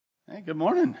Hey, good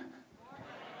morning.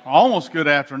 Almost good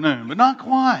afternoon, but not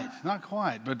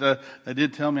quite. But they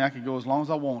did tell me I could go as long as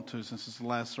I want to since it's the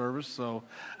last service, so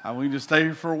we can just stay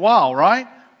here for a while, right?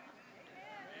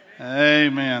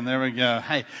 Amen. There we go.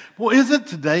 Hey, well, isn't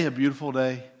today a beautiful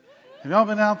day? Have y'all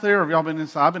been out there? Or have y'all been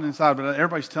inside? I've been inside, but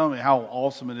everybody's telling me how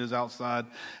awesome it is outside.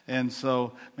 And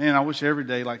so, man, I wish every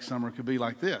day like summer could be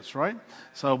like this, right?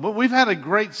 So, but we've had a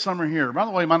great summer here. By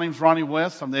the way, my name's Ronnie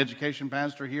West. I'm the education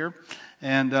pastor here.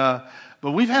 And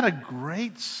but we've had a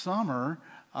great summer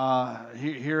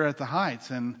here at the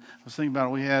Heights. And I was thinking about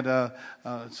it. We had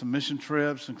some mission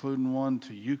trips, including one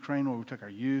to Ukraine where we took our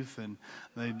youth, and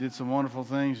they did some wonderful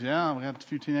things. Yeah, we had a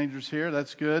few teenagers here.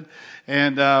 That's good.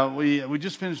 And we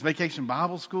just finished Vacation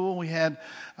Bible School. We had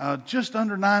just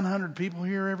under 900 people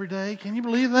here every day. Can you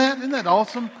believe that? Isn't that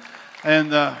awesome?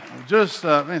 And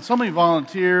man, so many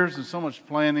volunteers and so much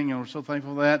planning, and we're so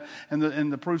thankful for that.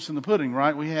 And the proof's in the pudding,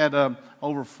 right? We had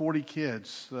over 40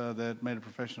 kids that made a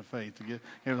profession of faith to give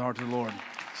their heart to the Lord.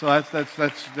 So that's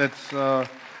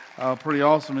pretty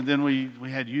awesome. And then we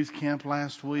had youth camp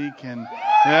last week, and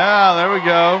yeah, there we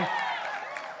go.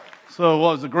 So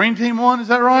what was the green team one? Is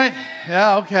that right?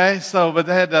 Yeah, okay. So, but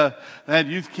they had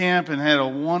youth camp and had a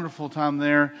wonderful time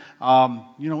there.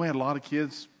 We had a lot of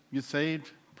kids get saved,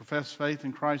 profess faith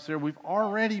in Christ there. We've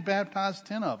already baptized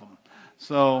 10 of them.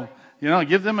 So,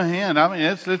 give them a hand. I mean,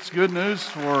 it's good news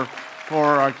for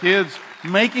our kids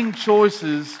making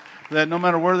choices that no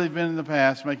matter where they've been in the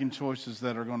past, making choices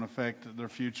that are going to affect their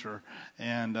future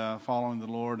and following the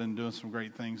Lord and doing some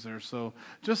great things there. So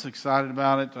just excited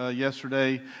about it.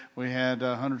 Yesterday we had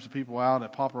hundreds of people out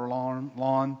at Poplar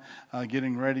Lawn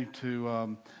getting ready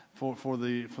to for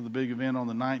the big event on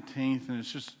the 19th, and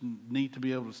it's just neat to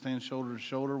be able to stand shoulder to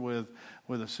shoulder with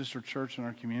a sister church in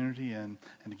our community and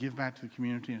to give back to the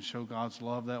community and show God's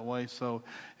love that way. So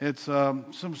it's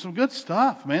some good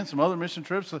stuff, man. Some other mission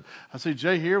trips. I see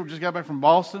Jay here. We just got back from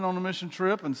Boston on a mission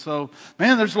trip, and so,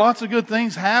 man, there's lots of good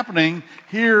things happening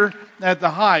here at the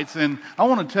Heights. And I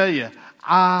want to tell you,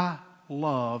 I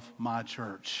love my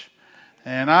church,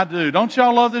 and I do. Don't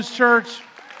y'all love this church?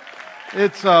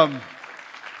 It's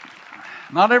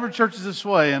not every church is this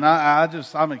way, and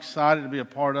I'm excited to be a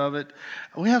part of it.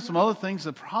 We have some other things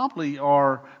that probably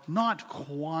are not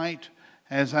quite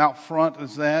as out front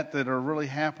as that are really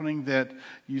happening that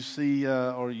you see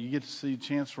or you get to see a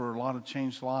chance for a lot of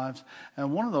changed lives.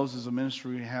 And one of those is a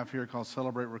ministry we have here called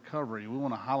Celebrate Recovery. We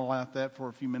want to highlight that for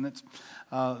a few minutes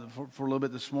for a little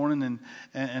bit this morning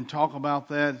and talk about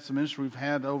that. It's a ministry we've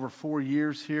had over 4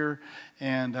 years here,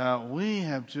 and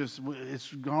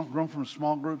it's grown from a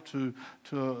small group to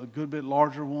a good bit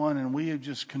larger one, and we are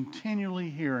just continually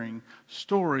hearing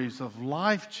stories of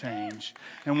life change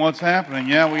and what's happening.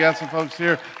 Yeah, we got some folks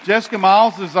here. Jessica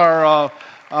Miles is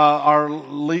our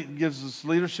lead, gives us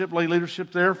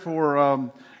leadership there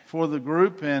for the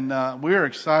group, and we're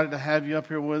excited to have you up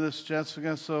here with us,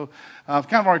 Jessica. So I've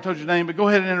kind of already told your name, but go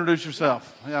ahead and introduce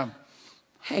yourself. Yeah.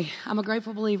 Hey, I'm a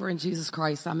grateful believer in Jesus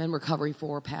Christ. I'm in recovery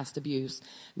for past abuse,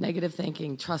 negative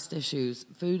thinking, trust issues,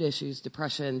 food issues,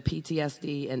 depression,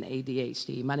 PTSD, and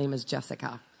ADHD. My name is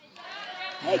Jessica.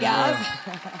 Hey, guys.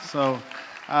 So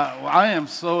I am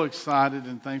so excited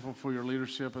and thankful for your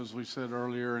leadership, as we said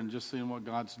earlier, and just seeing what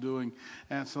God's doing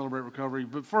at Celebrate Recovery.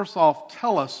 But first off,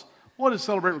 tell us, what is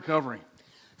Celebrate Recovery?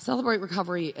 Celebrate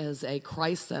Recovery is a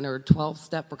Christ-centered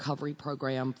 12-step recovery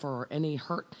program for any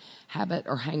hurt, habit,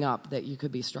 or hang-up that you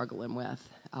could be struggling with.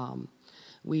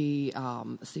 We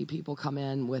see people come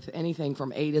in with anything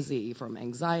from A to Z, from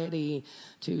anxiety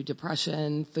to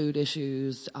depression, food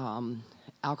issues,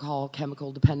 alcohol,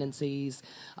 chemical dependencies,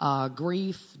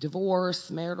 grief,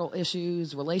 divorce, marital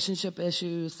issues, relationship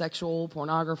issues, sexual,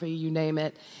 pornography, you name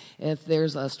it. If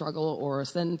there's a struggle or a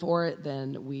sin for it,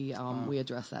 then we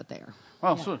address that there.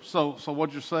 Well, yeah. So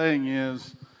what you're saying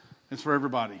is it's for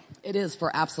everybody. It is for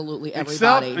absolutely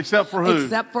everybody. Except for who?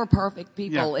 Except for perfect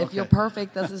people. Yeah, okay. If you're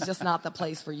perfect, this is just not the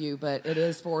place for you. But it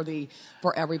is for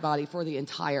everybody, for the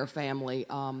entire family.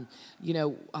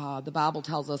 The Bible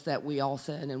tells us that we all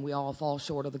sin and we all fall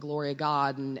short of the glory of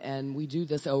God, and we do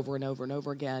this over and over and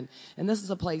over again. And this is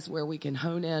a place where we can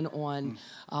hone in on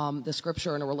the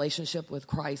Scripture and a relationship with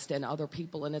Christ and other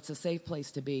people, and it's a safe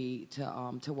place to be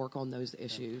to work on those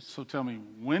issues. So tell me,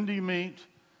 when do you meet,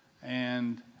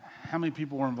 and how many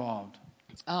people were involved?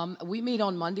 We meet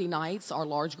on Monday nights. Our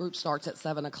large group starts at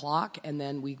 7 o'clock, and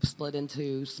then we split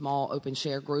into small open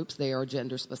share groups. They are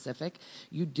gender specific.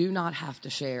 You do not have to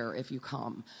share if you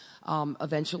come.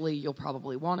 Eventually, you'll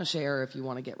probably want to share if you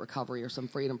want to get recovery or some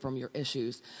freedom from your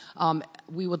issues.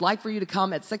 We would like for you to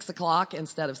come at 6 o'clock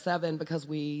instead of 7 because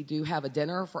we do have a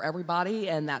dinner for everybody,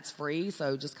 and that's free.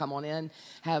 So just come on in,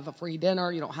 have a free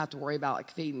dinner. You don't have to worry about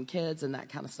like feeding kids and that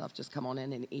kind of stuff. Just come on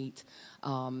in and eat.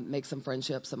 Make some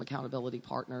friendships, some accountability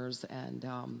partners, and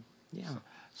yeah.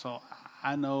 So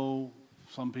I know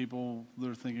some people,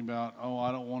 they're thinking about, oh,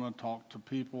 I don't want to talk to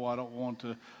people. I don't want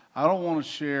to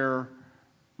share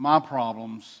my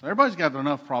problems. Everybody's got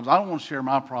enough problems. I don't want to share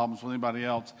my problems with anybody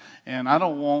else, and I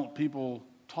don't want people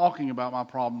talking about my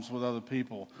problems with other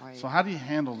people. Right. So how do you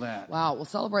handle that? Wow. Well,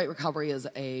 Celebrate Recovery is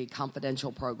a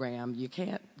confidential program. You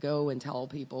can't go and tell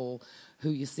people who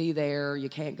you see there. You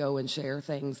can't go and share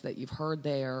things that you've heard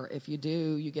there. If you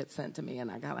do, you get sent to me,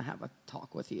 and I got to have a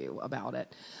talk with you about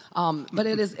it. But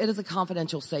it is a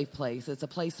confidential, safe place. It's a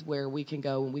place where we can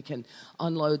go and we can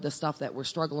unload the stuff that we're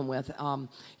struggling with. A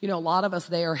lot of us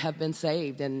there have been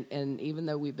saved, and even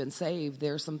though we've been saved,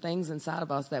 there's some things inside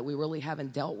of us that we really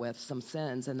haven't dealt with, some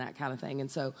sins and that kind of thing. And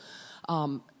so,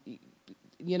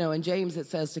 in James it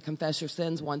says to confess your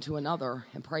sins one to another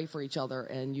and pray for each other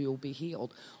and you'll be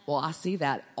healed. Well, I see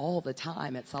that all the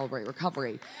time at Celebrate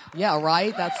Recovery. Yeah,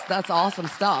 right? That's awesome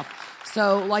stuff.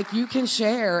 So, you can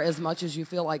share as much as you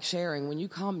feel like sharing. When you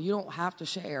come, you don't have to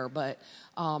share, but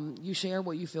you share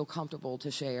what you feel comfortable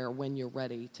to share when you're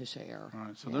ready to share. All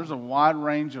right, so there's a wide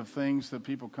range of things that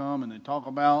people come and they talk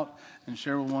about and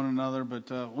share with one another, but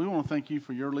we want to thank you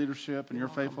for your leadership and your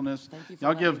faithfulness. Thank you for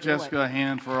Y'all letting give me do Jessica it. a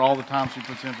hand for all the time she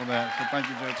puts in for that, so thank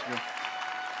you, Jessica.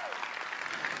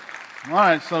 All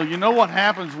right, so you know what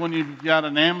happens when you've got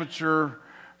an amateur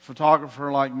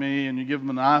photographer like me and you give them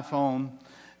an iPhone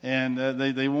and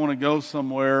they want to go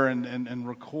somewhere and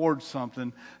record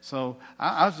something. So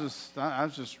I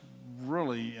was just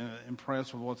really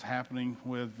impressed with what's happening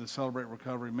with the Celebrate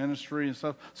Recovery ministry and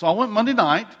stuff. So I went Monday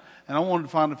night, and I wanted to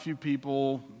find a few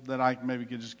people that I maybe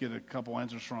could just get a couple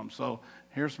answers from. So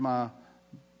here's my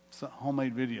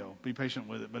homemade video. Be patient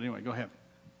with it. But anyway, go ahead.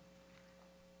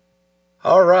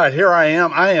 All right, here I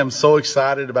am. I am so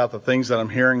excited about the things that I'm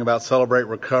hearing about Celebrate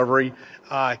Recovery.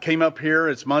 I came up here,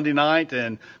 it's Monday night,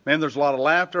 and man, there's a lot of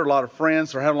laughter, a lot of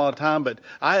friends, they're having a lot of time, but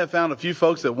I have found a few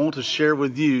folks that want to share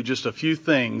with you just a few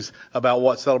things about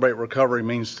what Celebrate Recovery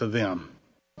means to them.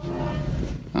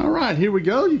 All right, here we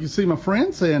go. You can see my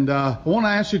friends, and I want to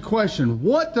ask you a question.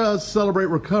 What does Celebrate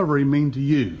Recovery mean to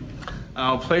you?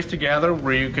 A place to gather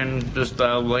where you can just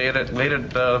lay it at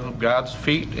God's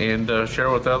feet and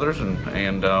share with others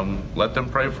and let them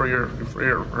pray for your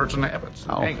hurts and habits.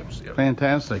 Oh, hangups. Yep.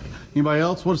 Fantastic. Anybody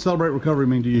else? What does Celebrate Recovery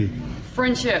mean to you?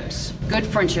 Friendships, good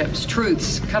friendships,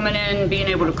 truths, coming in, being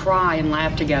able to cry and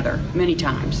laugh together many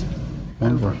times.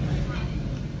 Wonderful.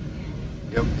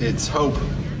 Yep, it's hope.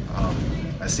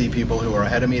 I see people who are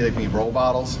ahead of me. They can be role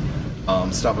models.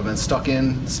 Stuff I've been stuck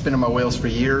in, spinning my wheels for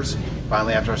years.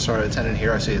 Finally, after I started attending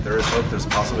here, I see that there is hope. There's a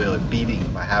possibility of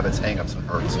beating my habits, hang-ups, and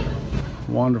hurts.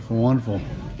 Wonderful, wonderful.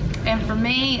 And for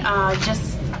me,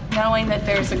 just knowing that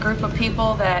there's a group of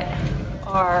people that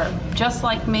are just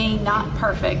like me, not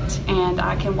perfect, and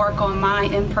I can work on my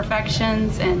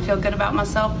imperfections and feel good about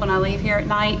myself when I leave here at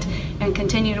night and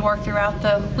continue to work throughout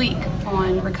the week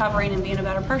on recovering and being a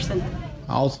better person.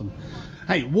 Awesome.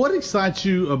 Hey, what excites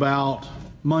you about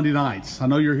Monday nights? I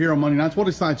know you're here on Monday nights. What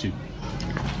excites you?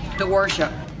 The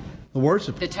worship, The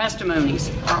worship. the testimonies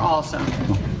are awesome.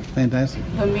 Oh, fantastic.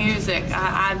 The music,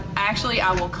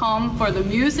 I will come for the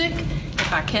music.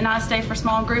 If I cannot stay for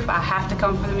small group, I have to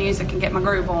come for the music and get my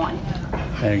groove on.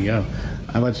 There you go.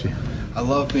 How about you? I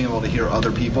love being able to hear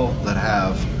other people that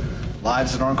have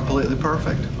lives that aren't completely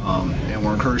perfect. And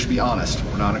we're encouraged to be honest.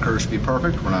 We're not encouraged to be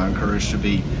perfect. We're not encouraged to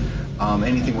be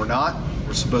anything we're not.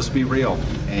 We're supposed to be real.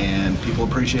 And people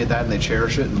appreciate that and they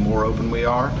cherish it. And the more open we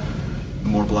are, the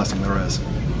more blessing there is.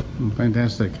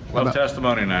 Fantastic. Love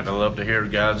testimony night. I love to hear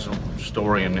God's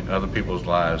story in other people's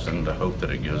lives and the hope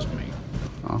that it gives me.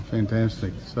 Oh,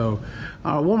 fantastic. So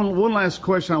one last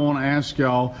question I want to ask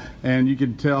y'all, and you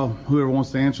can tell whoever wants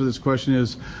to answer this question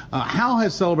is, how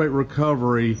has Celebrate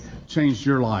Recovery changed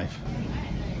your life?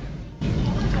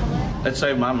 I'd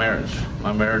say my marriage.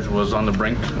 My marriage was on the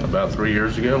brink about 3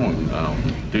 years ago,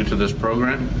 and due to this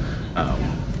program,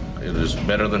 it is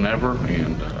better than ever,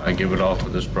 and I give it all to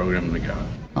this program and to God.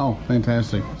 Oh,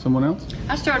 fantastic. Someone else?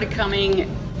 I started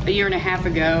coming a year and a half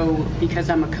ago because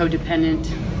I'm a codependent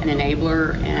an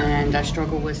enabler, and I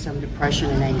struggle with some depression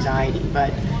and anxiety.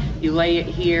 But you lay it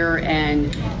here,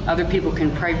 and other people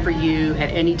can pray for you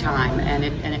at any time, and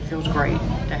it feels great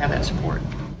to have that support.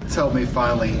 It's helped me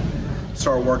finally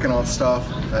start working on stuff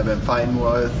I've been fighting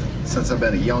with since I've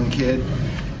been a young kid.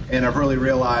 And I've really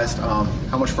realized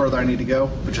how much further I need to go,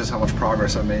 but just how much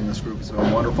progress I've made in this group has been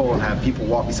wonderful. And have people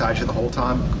walk beside you the whole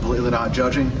time, completely not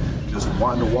judging, just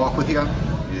wanting to walk with you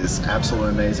is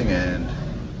absolutely amazing. And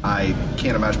I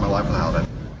can't imagine my life without it.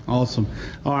 Awesome.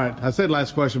 All right. I said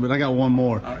last question, but I got one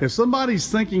more. Right. If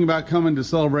somebody's thinking about coming to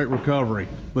Celebrate Recovery,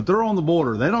 but they're on the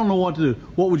border, they don't know what to do,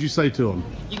 what would you say to them?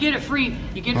 You get a free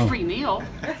meal.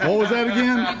 What was that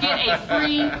again? You get a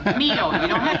free meal. You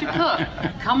don't have to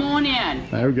cook. Come on in.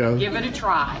 There we go. Give it a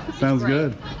try. Sounds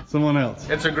good. Someone else.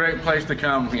 It's a great place to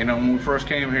come. You know, when we first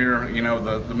came here, you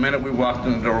know, the minute we walked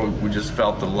in the door, we just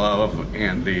felt the love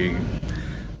and the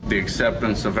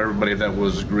acceptance of everybody that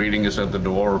was greeting us at the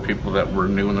door, or people that were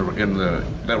new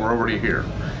that were already here,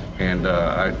 and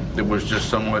it was just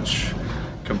so much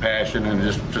compassion and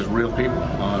just real people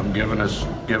giving us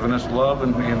love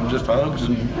and just hugs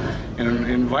and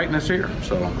inviting us here.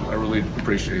 So I really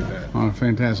appreciate that. Oh,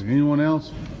 fantastic. Anyone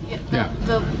else?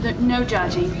 The no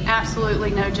judging, absolutely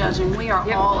no judging. We are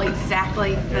all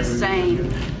exactly the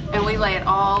same. And we lay it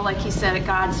all, like he said, at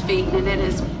God's feet. And it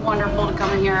is wonderful to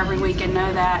come in here every week and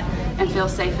know that and feel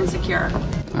safe and secure.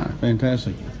 All right,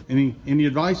 fantastic. Any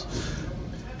advice?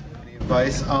 Any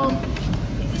advice?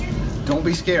 Don't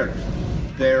be scared.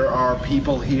 There are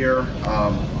people here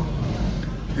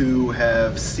who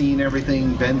have seen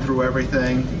everything, been through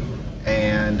everything,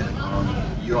 and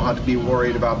you don't have to be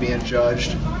worried about being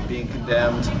judged, being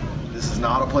condemned. This is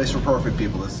not a place for perfect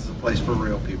people. This is a place for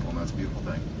real people, and that's a beautiful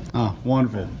thing. Oh,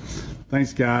 wonderful.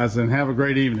 Thanks, guys, and have a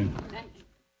great evening.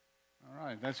 All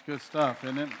right, that's good stuff,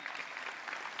 isn't it?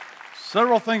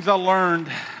 Several things I learned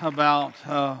about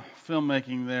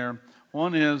filmmaking there.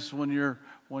 One is when you're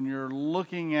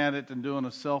looking at it and doing a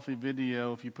selfie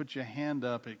video, if you put your hand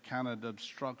up, it kind of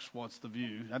obstructs what's the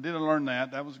view. I did learn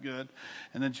that. That was good.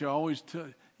 And then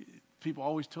people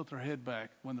always tilt their head back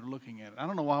when they're looking at it. I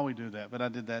don't know why we do that, but I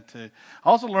did that too. I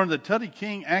also learned that Tutty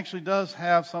King actually does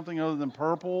have something other than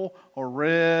purple or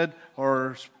red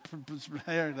or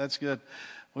hair. That's good.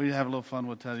 We have a little fun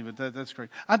with Tutty, but that's great.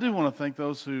 I do want to thank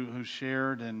those who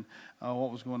shared and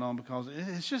what was going on, because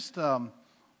it's just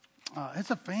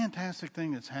it's a fantastic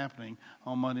thing that's happening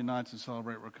on Monday nights to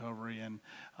Celebrate Recovery. And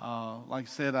like I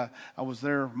said, I was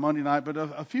there Monday night, but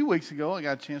a few weeks ago I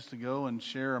got a chance to go and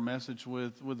share a message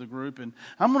with the group. And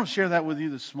I'm going to share that with you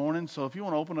this morning. So if you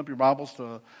want to open up your Bibles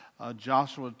to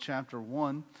Joshua chapter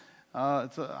 1,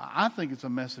 I think it's a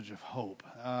message of hope.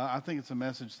 I think it's a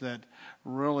message that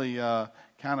really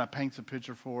kind of paints a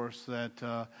picture for us that,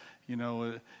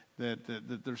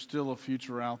 that there's still a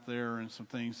future out there and some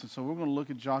things. And so we're going to look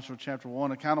at Joshua chapter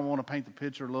 1. I kind of want to paint the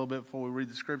picture a little bit before we read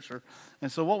the scripture.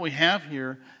 And so what we have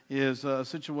here is a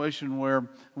situation where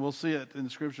we'll see it in the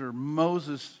scripture.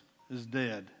 Moses is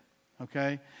dead,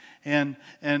 okay? And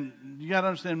you got to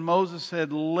understand, Moses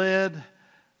had led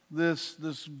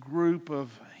this group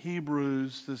of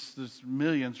Hebrews, this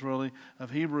millions really of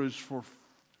Hebrews for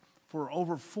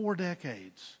over 4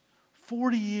 decades,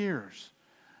 40 years.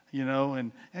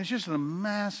 And it's just a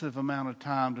massive amount of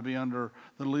time to be under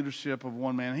the leadership of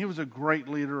one man. He was a great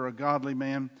leader, a godly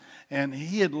man, and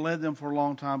he had led them for a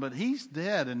long time, but he's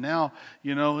dead. And now,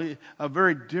 a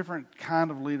very different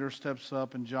kind of leader steps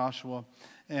up in Joshua.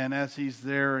 And as he's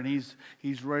there and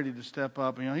he's ready to step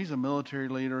up, he's a military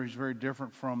leader. He's very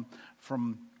different from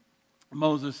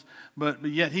Moses, but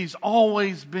yet he's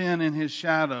always been in his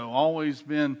shadow, always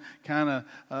been kind of,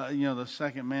 the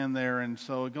second man there. And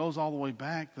so it goes all the way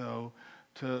back, though,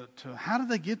 to how did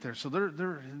they get there? So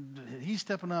he's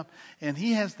stepping up, and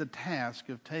he has the task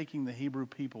of taking the Hebrew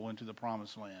people into the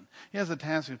Promised Land. He has the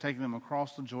task of taking them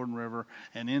across the Jordan River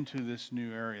and into this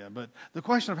new area. But the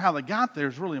question of how they got there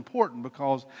is really important,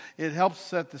 because it helps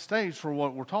set the stage for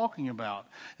what we're talking about.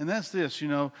 And that's this,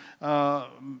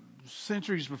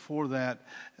 centuries before that,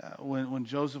 when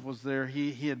Joseph was there,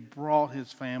 he had brought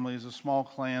his family as a small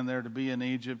clan there to be in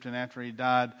Egypt, and after he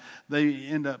died,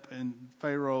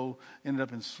 Pharaoh ended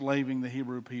up enslaving the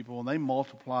Hebrew people, and they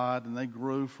multiplied and they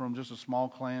grew from just a small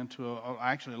clan to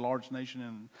actually a large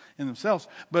nation in themselves.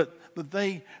 But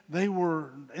they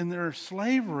were in their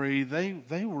slavery,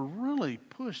 they were really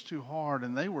pushed too hard,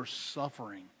 and they were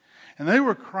suffering. And they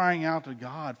were crying out to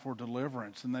God for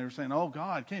deliverance. And they were saying, oh,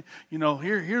 God,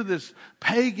 here this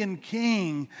pagan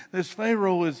king, this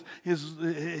Pharaoh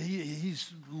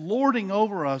he's lording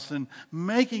over us and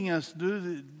making us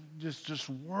do just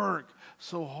work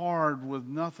so hard with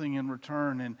nothing in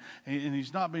return, and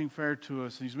he's not being fair to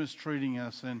us, and he's mistreating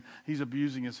us, and he's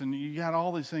abusing us, and you got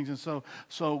all these things. And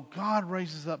so God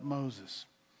raises up Moses,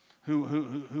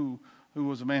 who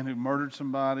was a man who murdered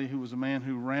somebody, who was a man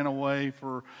who ran away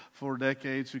for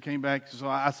decades, who came back. So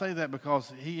I say that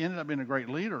because he ended up being a great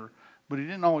leader, but he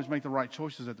didn't always make the right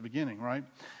choices at the beginning, right?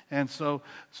 And so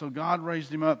God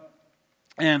raised him up,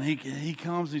 and he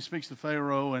comes and he speaks to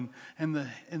Pharaoh, and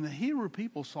the Hebrew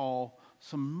people saw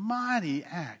some mighty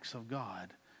acts of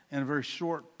God in a very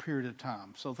short period of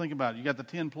time. So think about it. You got the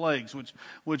 10 plagues,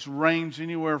 which range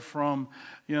anywhere from,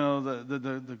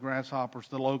 the grasshoppers,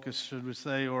 the locusts, should we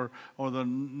say, or the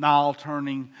Nile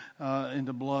turning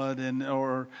into blood,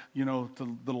 or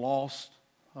the loss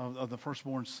of the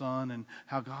firstborn son, and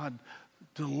how God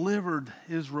delivered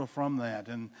Israel from that,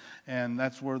 and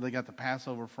that's where they got the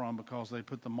Passover from, because they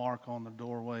put the mark on the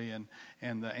doorway,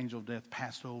 and the angel of death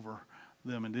passed over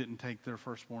them and didn't take their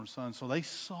firstborn son. So they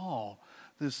saw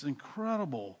this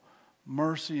incredible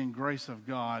mercy and grace of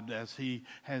God as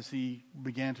he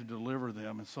began to deliver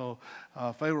them. And so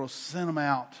Pharaoh sent them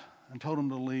out and told them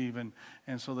to leave, and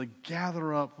so they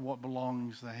gather up what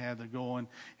belongings they had. They're going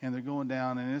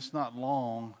down, and it's not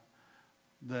long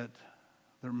that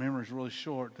their memory is really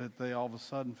short, that they all of a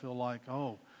sudden feel like,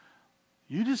 oh,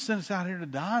 you just sent us out here to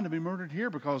die and to be murdered here,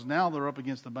 because now they're up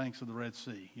against the banks of the Red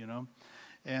Sea,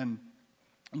 and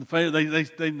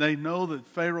they know that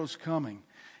Pharaoh's coming,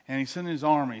 and he's sending his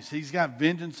armies. He's got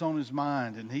vengeance on his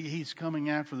mind, and he's coming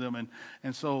after them,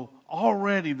 and so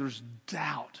already there's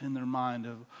doubt in their mind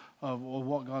of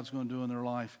what God's going to do in their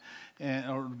life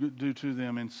or do to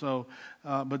them, and so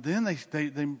but then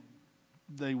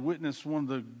they witnessed one of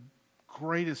the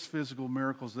greatest physical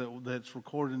miracles that's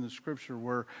recorded in the Scripture,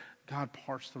 where God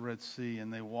parts the Red Sea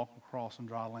and they walk across on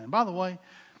dry land. By the way,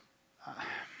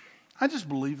 I just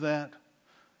believe that.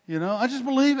 I just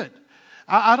believe it.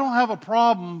 I don't have a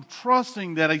problem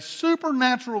trusting that a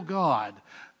supernatural God,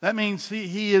 that means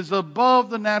he is above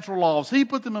the natural laws. He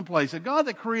put them in place. A God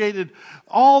that created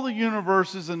all the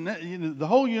universes and the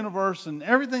whole universe and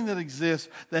everything that exists,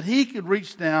 that he could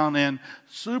reach down and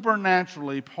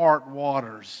supernaturally part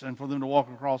waters and for them to walk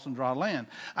across on dry land.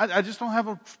 I just don't have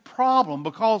a problem,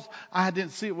 because I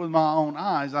didn't see it with my own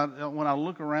eyes. When I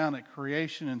look around at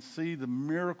creation and see the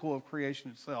miracle of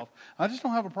creation itself, I just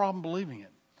don't have a problem believing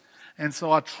it. And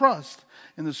so I trust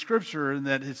in the Scripture, and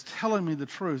that it's telling me the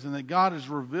truth, and that God is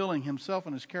revealing himself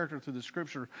and his character through the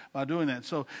Scripture by doing that.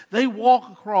 So they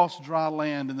walk across dry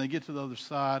land, and they get to the other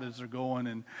side as they're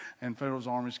going, and Pharaoh's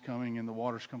army's coming, and the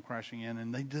waters come crashing in,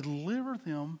 and they deliver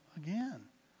them again.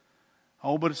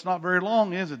 Oh, but it's not very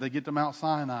long, is it? They get to Mount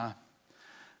Sinai.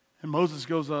 And Moses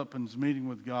goes up and is meeting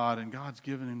with God, and God's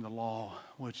given him the law,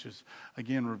 which is,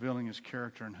 again, revealing his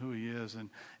character and who he is.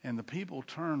 And the people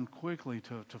turn quickly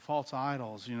to false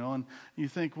idols, and you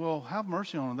think, well, have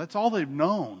mercy on them. That's all they've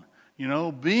known.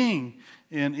 Being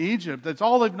in Egypt, that's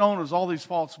all they've known is all these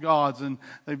false gods, and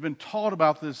they've been taught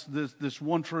about this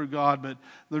one true God, but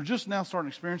they're just now starting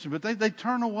experiencing it. But they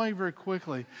turn away very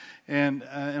quickly,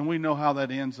 and we know how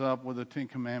that ends up with the Ten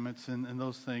Commandments and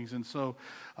those things. And so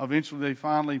eventually they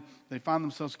find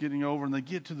themselves getting over, and they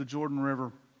get to the Jordan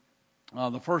River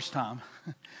the first time,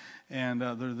 and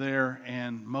they're there,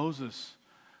 and Moses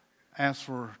asked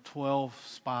for 12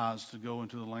 spies to go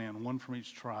into the land, one from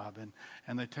each tribe,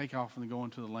 and they take off and they go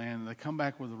into the land, and they come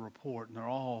back with a report, and they're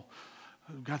all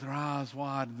got their eyes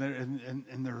wide,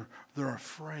 and they're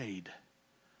afraid.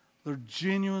 They're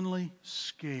genuinely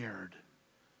scared,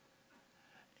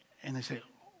 and they say,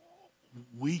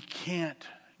 we can't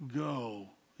go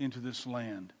into this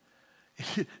land.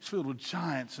 It's filled with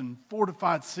giants and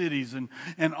fortified cities and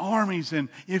armies, and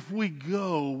if we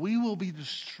go, we will be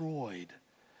destroyed.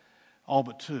 All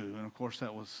but two, and of course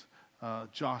that was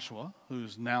Joshua,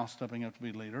 who's now stepping up to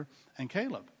be leader, and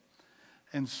Caleb.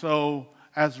 And so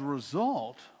as a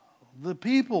result, the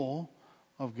people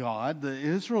of God, the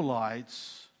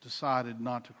Israelites, decided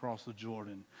not to cross the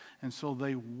Jordan. And so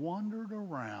they wandered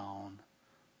around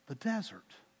the desert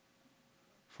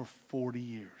for 40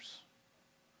 years.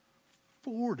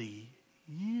 40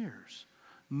 years.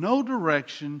 No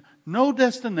direction, no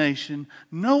destination,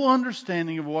 no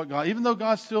understanding of what God, even though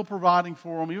God's still providing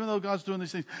for them, even though God's doing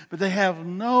these things, but they have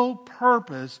no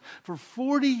purpose. For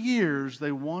 40 years,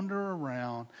 they wander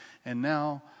around, and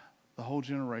now the whole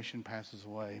generation passes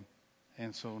away.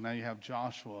 And so now you have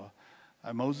Joshua.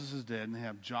 Moses is dead, and they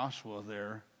have Joshua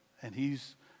there, and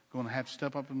he's going to have to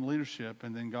step up in leadership,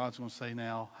 and then God's going to say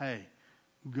now, hey,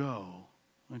 go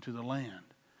into the land.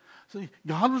 See,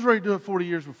 God was ready to do it 40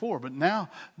 years before, but now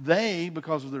they,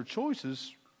 because of their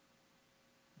choices,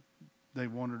 they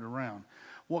wandered around.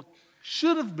 What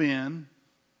should have been,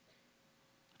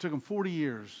 it took them 40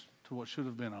 years to what should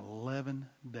have been an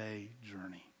 11-day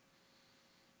journey.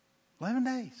 11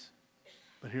 days.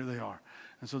 But here they are.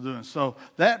 And so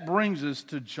that brings us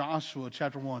to Joshua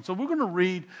chapter 1. So we're going to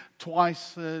read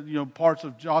twice, parts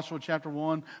of Joshua chapter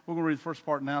 1. We're going to read the first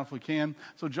part now if we can.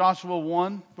 So Joshua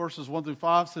 1, verses 1 through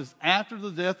 5 says, After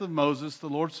the death of Moses, the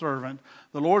Lord's servant,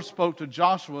 the Lord spoke to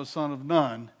Joshua, son of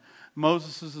Nun,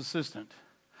 Moses' assistant.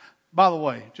 By the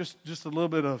way, just a little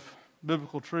bit of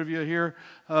biblical trivia here,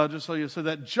 just so you say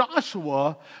that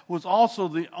Joshua was also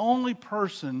the only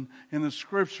person in the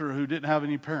scripture who didn't have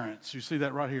any parents. You see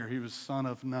that right here. He was son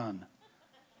of Nun.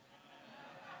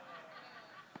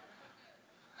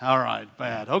 All right,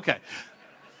 bad. Okay.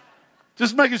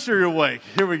 Just making sure you're awake.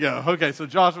 Here we go. Okay, so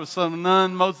Joshua, son of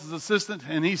Nun, Moses' assistant,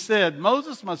 and he said,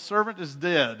 Moses, my servant, is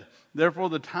dead. Therefore,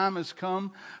 the time has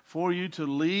come for you to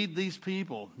lead these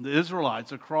people, the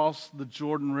Israelites, across the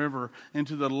Jordan River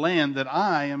into the land that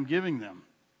I am giving them.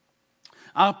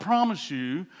 I promise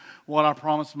you what I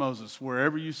promised Moses.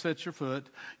 Wherever you set your foot,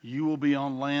 you will be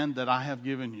on land that I have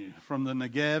given you. From the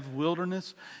Negev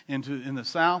wilderness in the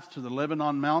south to the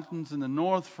Lebanon mountains in the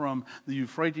north, from the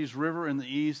Euphrates River in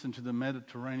the east and to the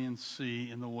Mediterranean Sea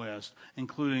in the west,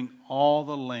 including all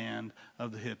the land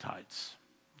of the Hittites.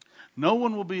 No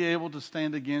one will be able to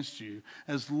stand against you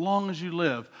as long as you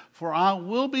live, for I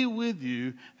will be with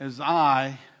you as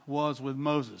I was with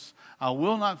Moses. I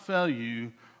will not fail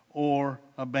you or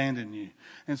abandon you.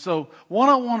 And so what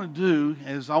I want to do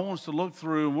is I want us to look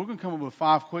through, and we're going to come up with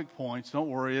 5 quick points. Don't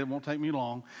worry, it won't take me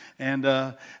long. And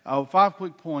 5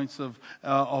 quick points of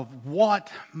what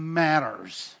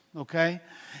matters, okay?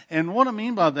 And what I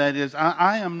mean by that is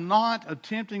I am not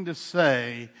attempting to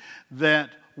say that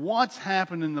what's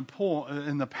happened in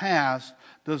the past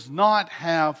does not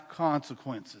have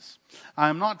consequences.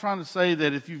 I'm not trying to say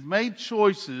that if you've made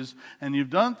choices and you've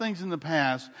done things in the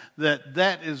past,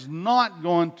 that is not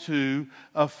going to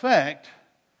affect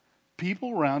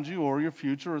people around you or your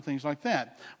future or things like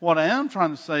that. What I am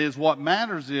trying to say is what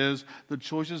matters is the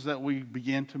choices that we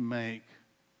begin to make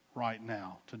right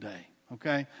now, today.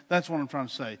 Okay? That's what I'm trying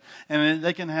to say. And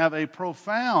they can have a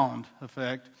profound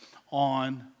effect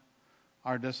on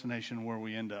our destination where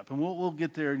we end up. And we'll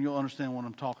get there and you'll understand what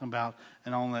I'm talking about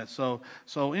and all that. So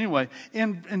anyway,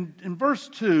 in verse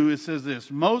 2 it says this,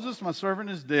 Moses, my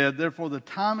servant, is dead. Therefore the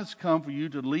time has come for you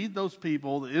to lead those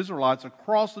people, the Israelites,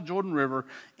 across the Jordan River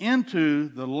into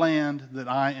the land that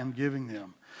I am giving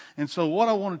them. And so what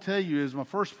I want to tell you is, my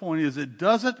first point is, it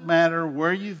doesn't matter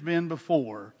where you've been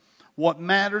before. What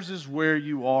matters is where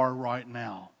you are right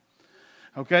now.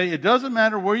 Okay, it doesn't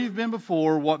matter where you've been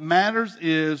before. What matters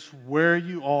is where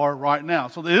you are right now.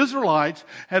 So the Israelites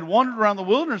had wandered around the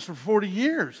wilderness for 40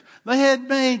 years. They had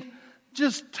made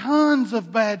just tons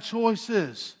of bad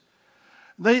choices.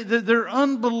 Their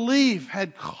unbelief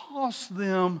had cost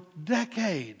them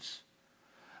decades.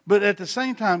 But at the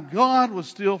same time, God was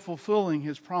still fulfilling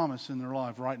His promise in their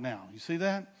life right now. You see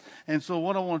that? And so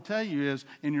what I want to tell you is,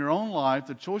 in your own life,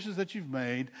 the choices that you've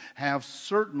made have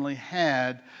certainly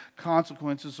had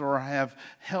consequences or have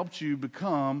helped you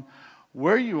become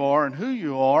where you are and who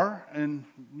you are and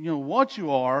what you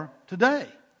are today.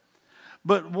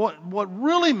 But what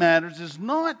really matters is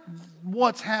not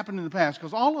what's happened in the past,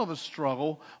 because all of us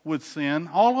struggle with sin.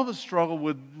 All of us struggle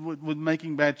with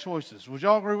making bad choices. Would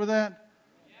y'all agree with that?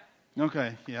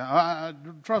 Okay, yeah,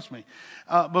 trust me.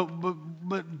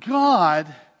 But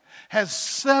God has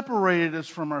separated us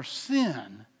from our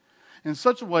sin in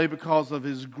such a way because of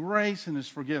His grace and His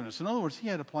forgiveness. In other words, He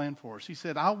had a plan for us. He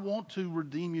said, I want to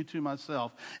redeem you to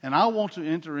myself, and I want to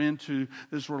enter into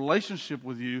this relationship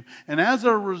with you. And as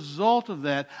a result of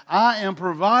that, I am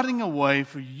providing a way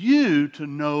for you to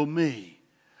know me.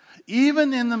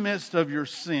 Even in the midst of your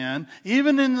sin,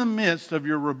 even in the midst of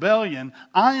your rebellion,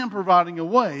 I am providing a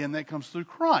way, and that comes through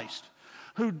Christ,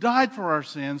 who died for our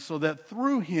sins so that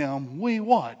through Him we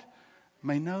what?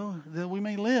 May know that we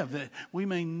may live, that we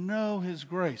may know His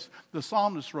grace. The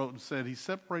psalmist wrote and said, He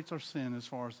separates our sin as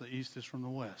far as the east is from the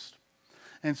west.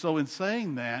 And so in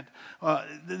saying that,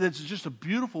 that's just a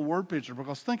beautiful word picture,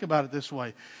 because think about it this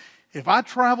way. If I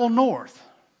travel north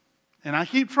and I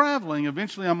keep traveling,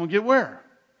 eventually I'm going to get where?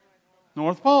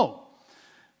 North Pole.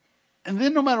 And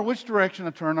then no matter which direction I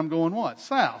turn, I'm going what?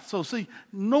 South. So see,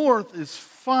 north is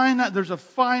finite. There's a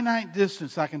finite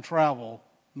distance I can travel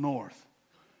north.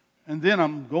 and then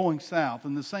I'm going south.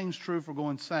 And the same's true for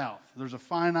going south. There's a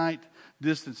finite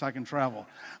distance I can travel.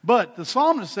 But the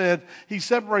psalmist said he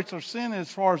separates our sin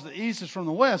as far as the east is from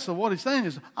the west. So what he's saying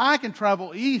is, I can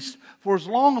travel east for as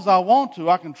long as I want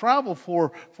to. I can travel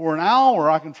for an hour.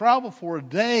 I can travel for a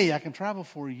day. I can travel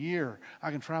for a year. I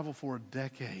can travel for a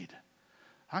decade.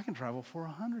 I can travel for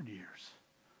 100 years.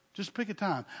 Just pick a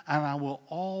time. And I will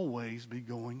always be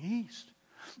going east.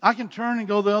 I can turn and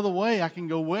go the other way. I can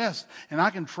go west, and I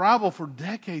can travel for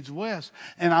decades west,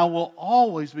 and I will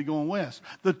always be going west.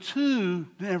 The two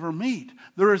never meet.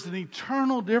 There is an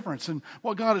eternal difference. And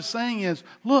what God is saying is,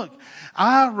 look,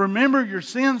 I remember your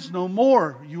sins no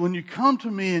more. When you come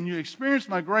to me and you experience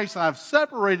my grace, I've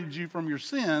separated you from your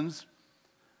sins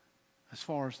as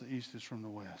far as the east is from the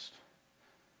west.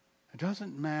 It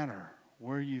doesn't matter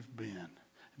where you've been.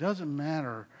 It doesn't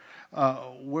matter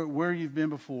where you've been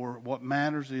before. What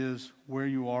matters is where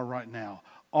you are right now.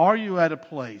 Are you at a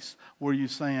place where you're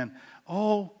saying,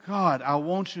 oh, God, I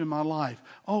want you in my life.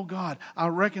 Oh, God, I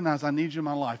recognize I need you in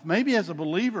my life. Maybe as a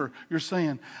believer, you're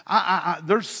saying,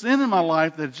 there's sin in my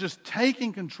life that's just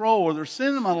taking control, or there's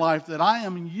sin in my life that I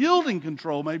am yielding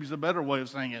control, maybe is a better way of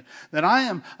saying it, that I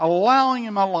am allowing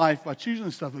in my life by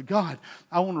choosing stuff. But God,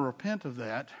 I want to repent of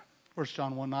that. 1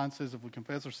 John 1:9 says, if we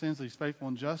confess our sins, He's faithful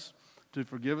and just to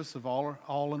forgive us of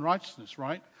all unrighteousness,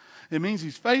 right? It means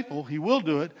He's faithful. He will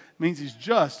do it. It means He's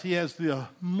just. He has the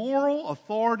moral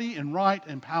authority and right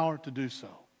and power to do so.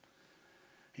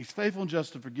 He's faithful and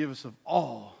just to forgive us of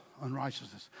all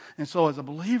unrighteousness. And so as a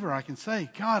believer, I can say,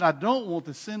 God, I don't want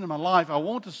the sin in my life. I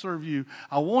want to serve you.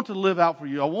 I want to live out for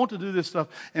you. I want to do this stuff.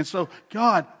 And so,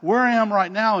 God, where I am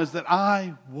right now is that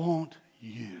I want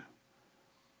you.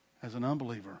 As an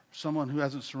unbeliever, someone who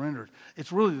hasn't surrendered,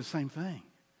 it's really the same thing.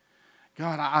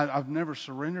 God, I've never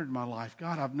surrendered my life.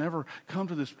 God, I've never come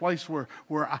to this place where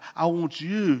I want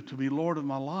you to be Lord of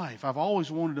my life. I've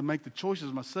always wanted to make the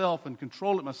choices myself and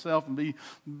control it myself and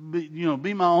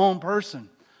be my own person.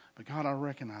 But God, I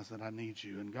recognize that I need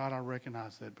you. And God, I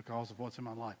recognize that because of what's in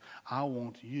my life, I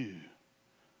want you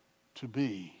to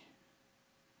be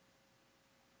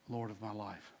Lord of my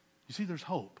life. You see, there's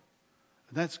hope.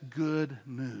 That's good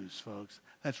news, folks.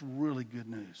 That's really good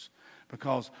news.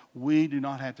 Because we do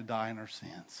not have to die in our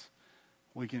sins.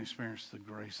 We can experience the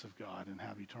grace of God and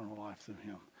have eternal life through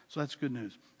Him. So that's good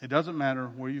news. It doesn't matter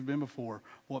where you've been before.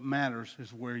 What matters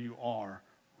is where you are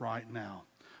right now.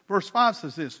 Verse 5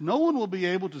 says this, no one will be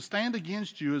able to stand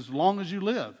against you as long as you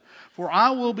live. For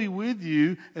I will be with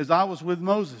you as I was with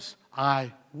Moses.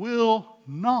 I will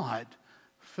not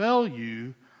fail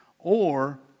you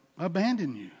or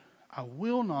abandon you. I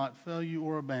will not fail you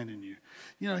or abandon you.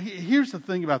 You know, here's the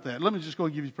thing about that. Let me just go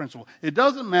and give you the principle. It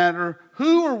doesn't matter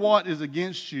who or what is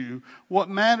against you. What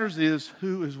matters is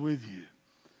who is with you.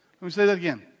 Let me say that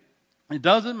again. It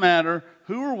doesn't matter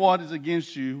who or what is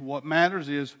against you. What matters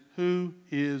is who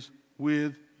is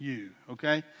with you.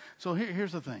 Okay? So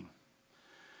here's the thing.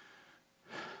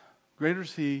 Greater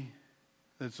is He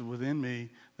that's within me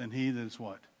than he that is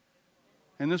what?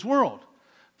 In this world.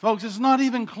 Folks, it's not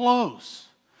even close.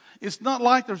 It's not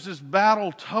like there's this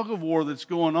battle, tug of war that's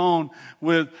going on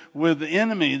with the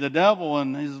enemy, the devil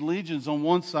and his legions on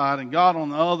one side and God on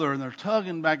the other, and they're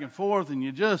tugging back and forth, and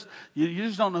you just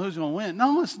don't know who's going to win.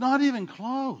 No, it's not even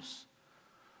close.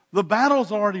 The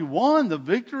battle's already won. The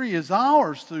victory is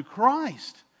ours through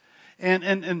Christ.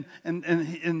 And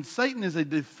Satan is a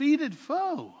defeated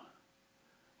foe.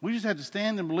 We just have to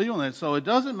stand and believe on that. So it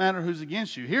doesn't matter who's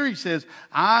against you. Here he says,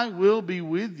 I will be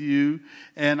with you,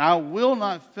 and I will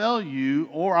not fail you,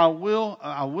 or I will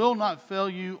not fail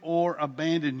you or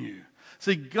abandon you.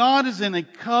 See, God is in a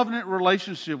covenant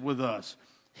relationship with us.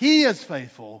 He is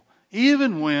faithful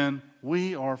even when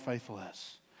we are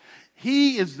faithless.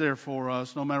 He is there for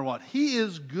us no matter what. He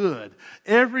is good.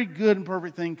 Every good and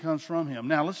perfect thing comes from Him.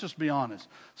 Now, let's just be honest.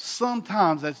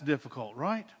 Sometimes that's difficult,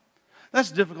 right? That's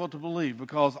difficult to believe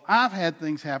because I've had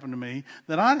things happen to me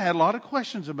that I've had a lot of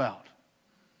questions about.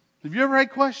 Have you ever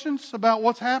had questions about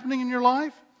what's happening in your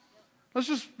life?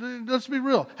 Let's be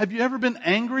real. Have you ever been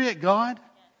angry at God?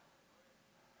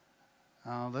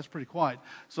 Oh, that's pretty quiet.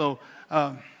 So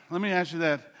let me ask you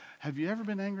that. Have you ever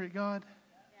been angry at God?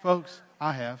 Folks,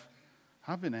 I have.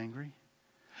 I've been angry.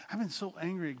 I've been so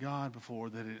angry at God before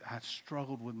that I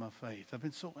struggled with my faith. I've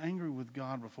been so angry with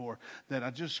God before that I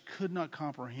just could not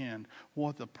comprehend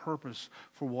what the purpose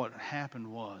for what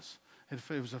happened was.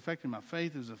 It was affecting my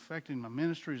faith. It was affecting my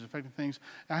ministry. It was affecting things.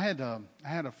 I had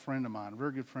a friend of mine, a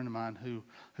very good friend of mine,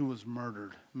 who was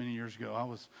murdered many years ago.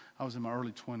 I was in my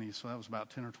early 20s, so that was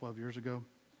about 10 or 12 years ago.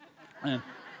 And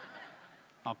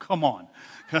oh, come on.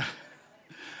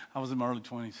 I was in my early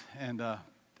 20s. And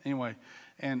anyway,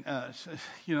 And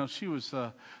she was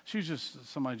just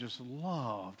somebody just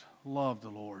loved the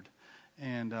Lord,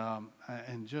 and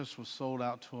just was sold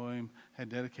out to Him. Had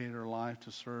dedicated her life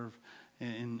to serve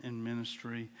in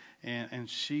ministry, and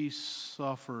she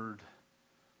suffered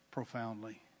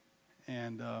profoundly.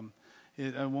 And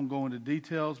I won't go into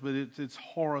details, but it's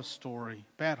horror story,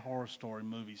 bad horror story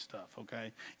movie stuff.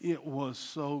 Okay, it was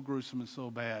so gruesome and so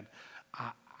bad.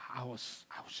 I was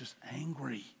just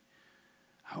angry.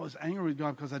 I was angry with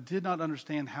God because I did not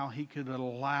understand how He could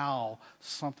allow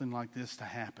something like this to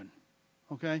happen.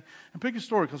 Okay? And pick a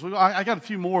story, because I got a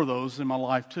few more of those in my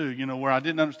life too, where I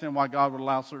didn't understand why God would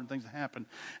allow certain things to happen.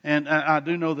 And I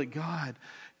do know that God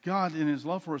in His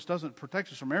love for us doesn't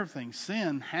protect us from everything.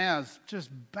 Sin has just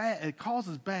bad, it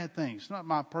causes bad things. Not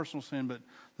my personal sin, but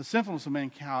the sinfulness of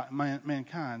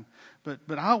mankind.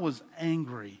 But I was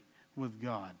angry with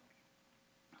God.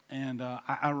 And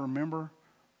I remember,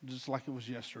 just like it was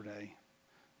yesterday,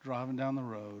 driving down the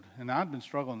road. And I'd been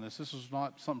struggling with this. This was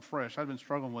not something fresh. I'd been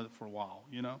struggling with it for a while,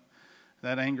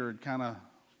 That anger had kind of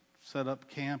set up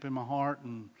camp in my heart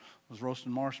and was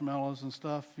roasting marshmallows and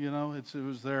stuff, it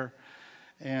was there.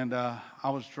 And I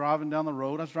was driving down the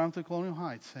road. I was driving through Colonial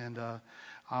Heights. And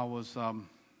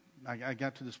I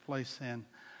got to this place, and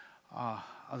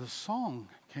the song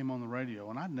came on the radio.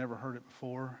 And I'd never heard it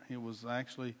before. It was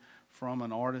actually from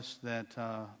an artist that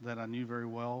I knew very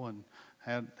well and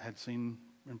had seen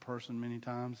in person many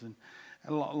times. And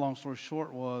a long story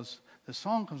short was, the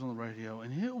song comes on the radio,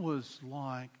 and it was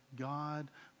like God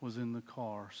was in the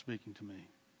car speaking to me.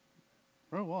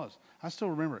 It was. I still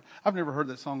remember it. I've never heard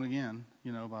that song again,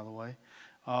 by the way.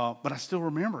 But I still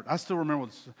remember it. I still remember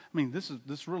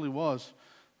this really was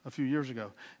a few years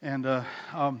ago. And I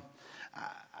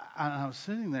was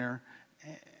sitting there,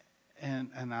 and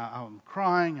I'm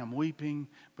crying, I'm weeping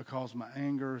because my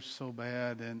anger is so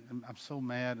bad, and I'm so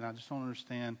mad, and I just don't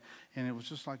understand. And it was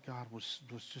just like God was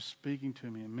just speaking to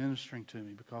me and ministering to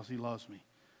me because He loves me.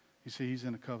 You see, He's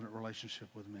in a covenant relationship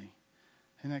with me.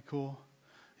 Isn't that cool?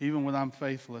 Even when I'm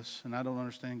faithless and I don't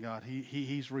understand God,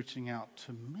 He's reaching out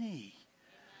to me.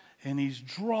 And He's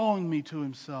drawing me to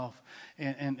Himself.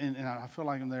 And I feel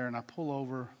like I'm there, and I pull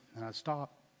over, and I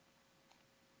stop.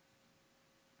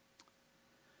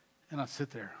 And I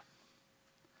sit there.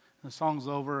 And the song's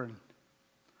over, and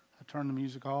I turn the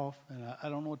music off, and I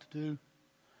don't know what to do.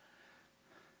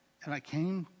 And I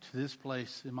came to this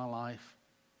place in my life,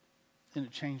 and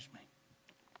it changed me.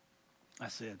 I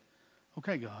said,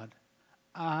 okay, God,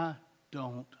 I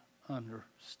don't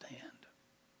understand,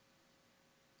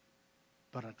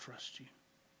 but I trust You.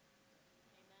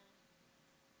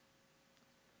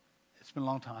 It's been a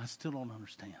long time. I still don't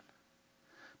understand.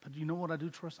 But you know what I do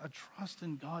trust? I trust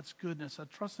in God's goodness. I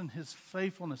trust in His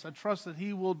faithfulness. I trust that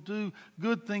He will do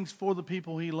good things for the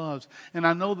people He loves. And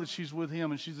I know that she's with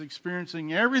Him, and she's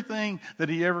experiencing everything that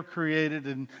He ever created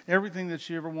and everything that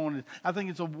she ever wanted. I think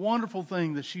it's a wonderful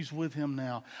thing that she's with Him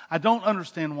now. I don't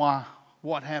understand why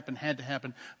what happened had to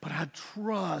happen, but I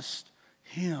trust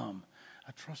Him.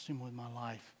 I trust Him with my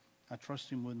life. I trust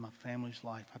Him with my family's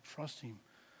life. I trust Him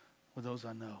with those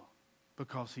I know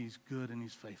because He's good and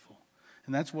He's faithful.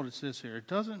 And that's what it says here. It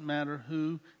doesn't matter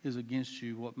who is against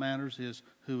you. What matters is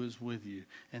who is with you.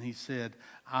 And He said,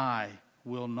 I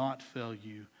will not fail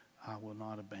you. I will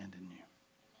not abandon you.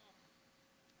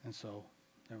 And so,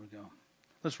 there we go.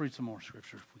 Let's read some more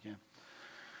scripture if we can.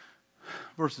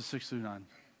 Verses 6 through 9.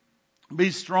 Be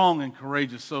strong and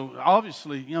courageous. So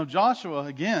obviously, Joshua,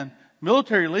 again,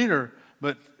 military leader.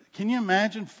 But can you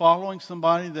imagine following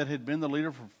somebody that had been the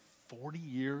leader for 40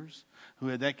 years, who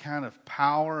had that kind of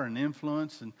power and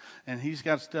influence, and he's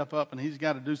got to step up, and he's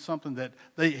got to do something that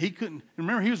he couldn't.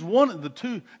 Remember, he was one of the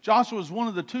two. Joshua was one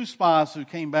of the two spies who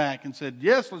came back and said,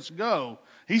 yes, let's go.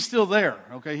 He's still there,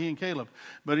 okay, he and Caleb.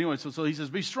 But anyway, so he says,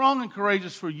 be strong and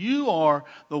courageous, for you are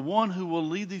the one who will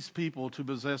lead these people to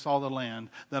possess all the land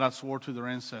that I swore to their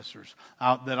ancestors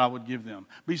that I would give them.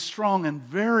 Be strong and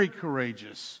very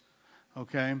courageous.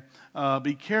 Okay,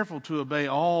 be careful to obey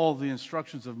all the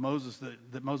instructions of Moses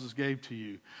that Moses gave to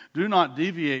you. Do not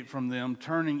deviate from them,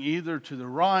 turning either to the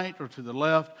right or to the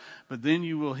left, but then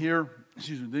you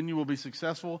will be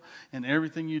successful in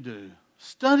everything you do.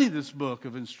 Study this book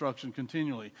of instruction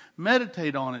continually.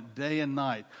 Meditate on it day and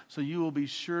night, so you will be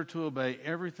sure to obey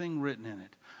everything written in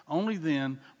it. Only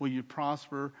then will you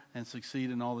prosper and succeed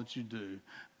in all that you do.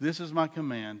 This is my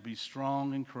command. Be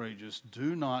strong and courageous.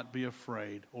 Do not be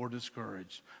afraid or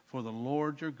discouraged, for the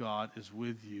Lord your God is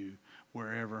with you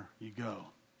wherever you go.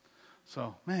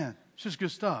 So, man, it's just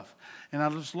good stuff. And I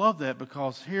just love that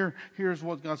because here's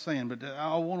what God's saying. But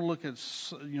I want to look at,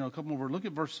 a couple more. Look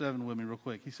at verse 7 with me real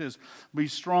quick. He says, be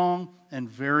strong and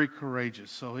very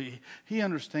courageous. So he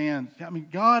understands. I mean,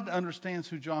 God understands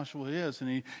who Joshua is.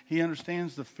 And he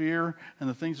understands the fear and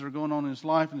the things that are going on in his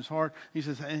life and his heart. He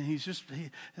says, and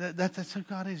that's who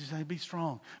God is. He says, be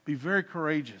strong. Be very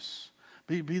courageous.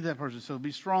 Be that person. So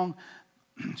be strong,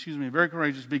 very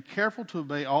courageous. Be careful to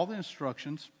obey all the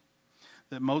instructions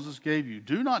that Moses gave you.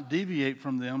 Do not deviate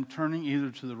from them, turning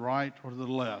either to the right or to the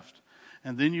left.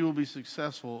 And then you will be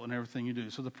successful in everything you do.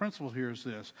 So the principle here is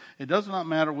this. It does not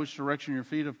matter which direction your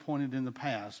feet have pointed in the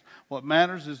past. What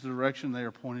matters is the direction they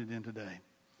are pointed in today.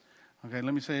 Okay,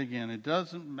 let me say again. It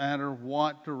doesn't matter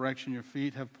what direction your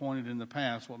feet have pointed in the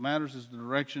past. What matters is the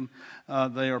direction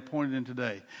they are pointed in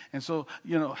today. And so,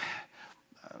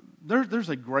 there's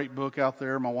a great book out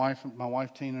there. My wife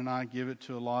Tina and I give it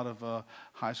to a lot of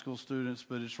high school students,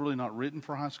 but it's really not written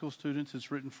for high school students.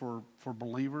 It's written for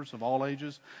believers of all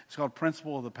ages. It's called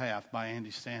Principle of the Path by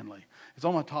Andy Stanley. It's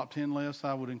on my top 10 list.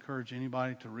 I would encourage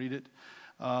anybody to read it.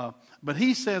 But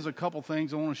he says a couple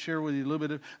things I want to share with you a little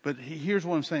bit. But here's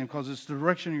what I'm saying, because it's the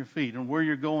direction of your feet and where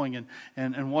you're going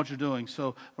and what you're doing.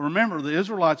 So remember, the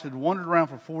Israelites had wandered around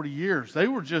for 40 years. They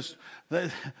were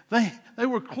they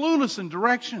were clueless in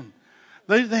direction.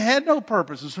 They had no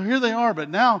purpose. And so here they are. But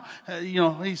now,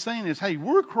 he's saying is, hey,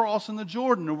 we're crossing the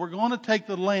Jordan and we're going to take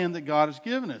the land that God has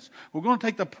given us. We're going to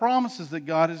take the promises that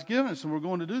God has given us and we're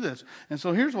going to do this. And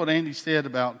so here's what Andy said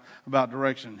about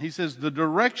direction. He says, the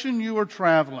direction you are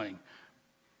traveling,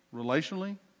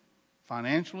 relationally,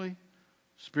 financially,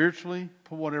 spiritually,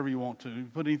 put whatever you want to.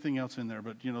 Put anything else in there.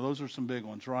 But, those are some big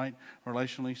ones, right?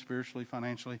 Relationally, spiritually,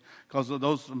 financially. Because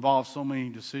those involve so many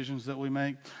decisions that we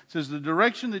make. It says the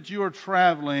direction that you are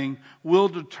traveling will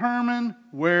determine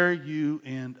where you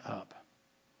end up.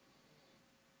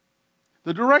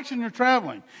 The direction you're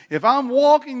traveling. If I'm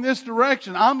walking this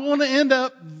direction, I'm going to end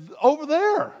up over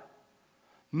there.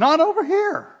 Not over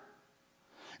here.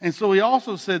 And so he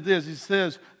also said this. He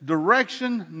says,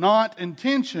 direction, not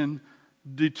intention,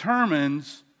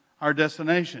 determines our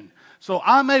destination. So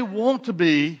I may want to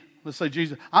be, let's say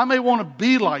Jesus, I may want to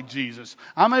be like Jesus.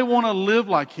 I may want to live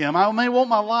like Him. I may want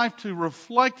my life to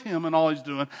reflect Him in all He's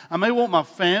doing. I may want my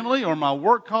family or my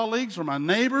work colleagues or my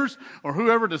neighbors or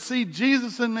whoever to see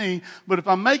Jesus in me. But if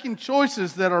I'm making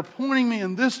choices that are pointing me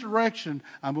in this direction,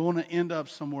 I'm going to end up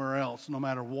somewhere else no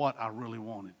matter what I really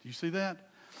wanted. Do you see that?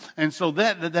 And so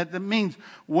that means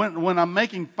when I'm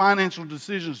making financial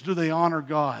decisions, do they honor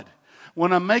God?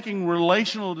 When I'm making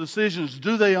relational decisions,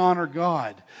 do they honor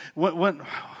God? When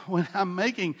I'm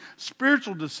making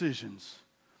spiritual decisions,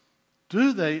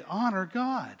 do they honor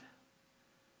God?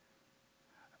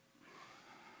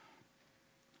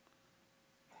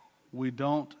 We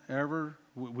don't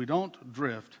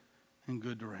drift in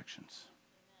good directions.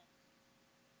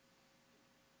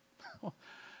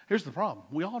 Here's the problem.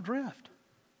 We all drift.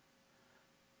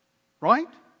 Right?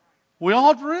 We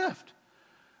all drift.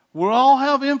 We all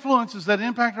have influences that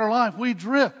impact our life. We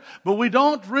drift, but we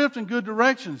don't drift in good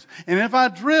directions. And if I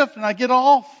drift and I get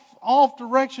off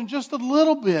direction just a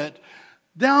little bit,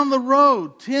 down the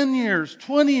road, 10 years,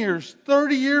 20 years,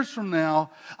 30 years from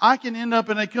now, I can end up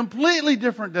in a completely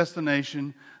different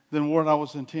destination than what I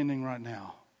was intending right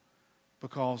now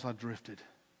because I drifted.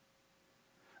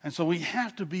 And so we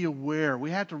have to be aware. We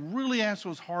have to really ask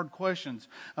those hard questions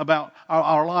about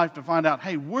our life to find out,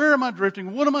 hey, where am I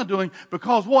drifting? What am I doing?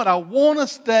 Because what? I want to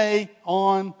stay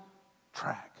on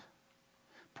track.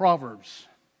 Proverbs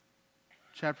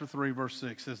chapter 3, verse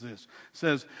 6 says this. It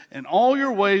says, in all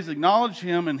your ways acknowledge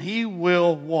Him and He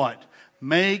will what?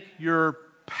 Make your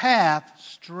path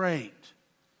straight.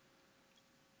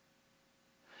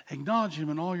 Acknowledge Him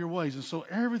in all your ways. And so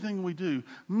everything we do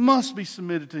must be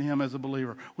submitted to Him as a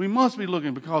believer. We must be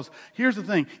looking, because here's the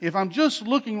thing. If I'm just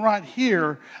looking right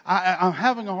here, I'm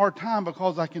having a hard time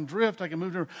because I can drift, I can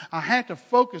move. I have to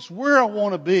focus where I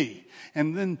want to be.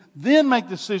 And then make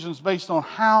decisions based on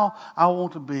how I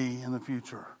want to be in the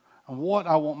future and what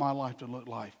I want my life to look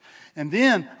like. And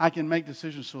then I can make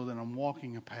decisions so that I'm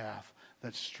walking a path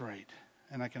that's straight.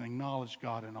 And I can acknowledge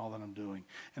God in all that I'm doing.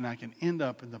 And I can end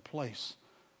up in the place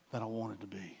that I wanted to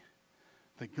be,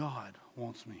 that God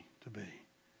wants me to be.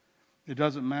 It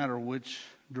doesn't matter which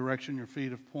direction your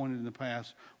feet have pointed in the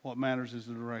past. What matters is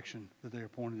the direction that they are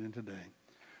pointed in today.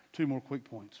 2 more quick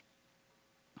points,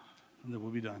 and then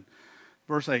we'll be done.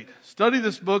 Verse 8, study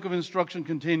this book of instruction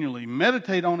continually.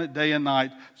 Meditate on it day and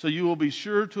night, so you will be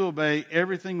sure to obey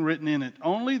everything written in it.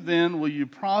 Only then will you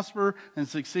prosper and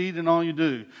succeed in all you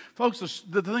do. Folks,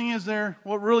 the thing is there,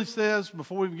 what it really says,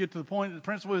 before we get to the point, the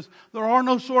principle is, there are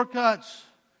no shortcuts.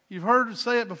 You've heard us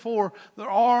say it before. There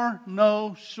are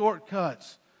no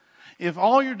shortcuts. If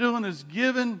all you're doing is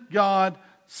giving God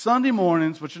Sunday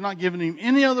mornings, but you're not giving Him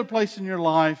any other place in your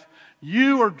life,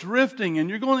 you are drifting, and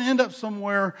you're going to end up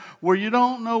somewhere where you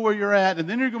don't know where you're at. And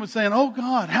then you're going to be saying, oh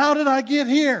God, how did I get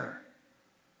here?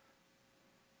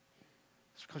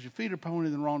 It's because your feet are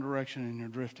pointed in the wrong direction and you're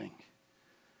drifting.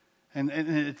 And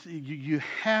you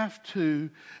have to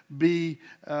be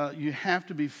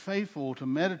faithful to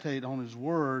meditate on His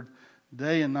Word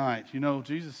day and night. You know,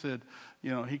 Jesus said,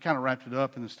 He kind of wrapped it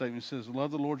up in the statement. He says,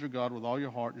 love the Lord your God with all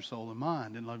your heart, your soul, and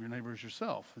mind, and love your neighbor as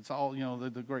yourself. It's all,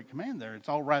 the great command there. It's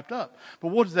all wrapped up. But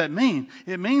what does that mean?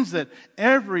 It means that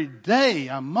every day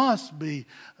I must be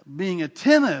being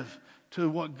attentive to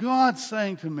what God's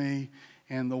saying to me,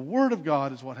 and the Word of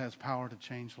God is what has power to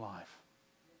change life.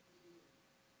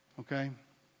 Okay?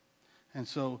 And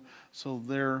so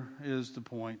there is the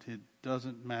point. It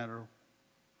doesn't matter.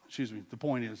 The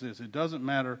point is this. It doesn't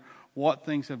matter what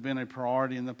things have been a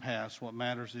priority in the past. What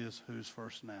matters is who's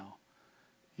first now.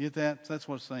 You get that? That's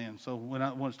what it's saying. So when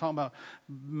it's talking about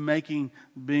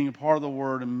being a part of the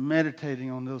Word and meditating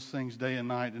on those things day and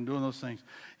night and doing those things,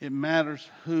 it matters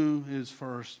who is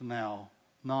first now,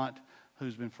 not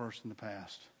who's been first in the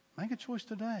past. Make a choice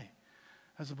today.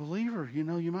 As a believer, you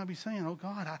might be saying, oh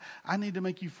God, I need to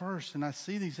make you first. And I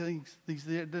see these things, these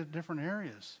different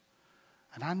areas.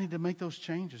 And I need to make those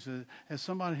changes. As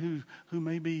somebody who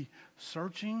may be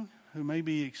searching, who may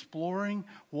be exploring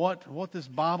what this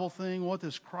Bible thing, what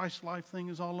this Christ life thing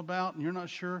is all about, and you're not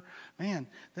sure, man,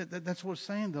 that's what it's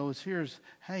saying, though, is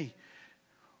hey,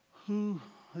 who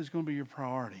is going to be your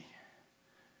priority?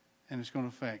 And it's going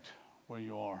to affect where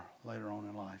you are later on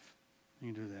in life.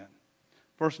 You can do that.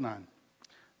 Verse 9.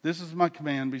 This is my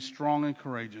command, be strong and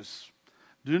courageous.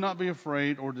 Do not be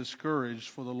afraid or discouraged,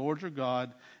 for the Lord your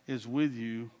God is with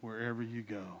you wherever you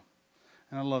go.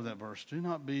 And I love that verse. Do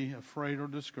not be afraid or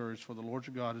discouraged, for the Lord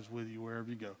your God is with you wherever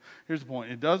you go. Here's the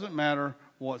point. It doesn't matter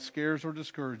what scares or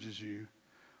discourages you.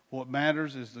 What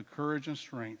matters is the courage and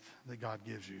strength that God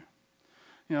gives you.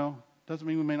 Doesn't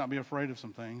mean we may not be afraid of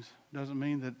some things. Doesn't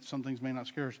mean that some things may not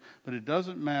scare us. But it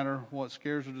doesn't matter what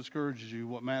scares or discourages you.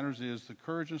 What matters is the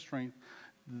courage and strength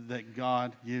that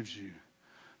God gives you.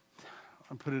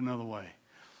 I'll put it another way.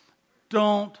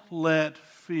 Don't let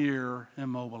fear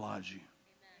immobilize you.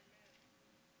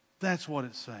 That's what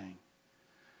it's saying.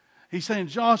 He's saying,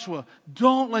 Joshua,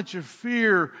 don't let your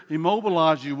fear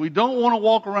immobilize you. We don't want to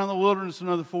walk around the wilderness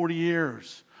another 40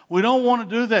 years. We don't want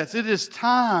to do that. It is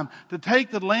time to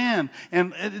take the land.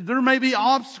 And there may be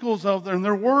obstacles out there, and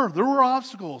there were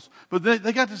obstacles. But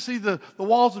they got to see the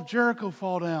walls of Jericho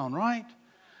fall down, right?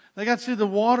 They got to see the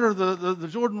water, the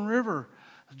Jordan River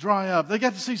dry up. They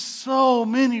got to see so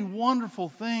many wonderful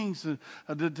things to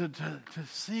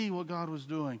see what God was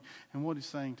doing. And what He's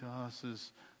saying to us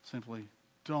is simply,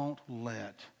 don't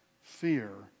let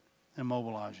fear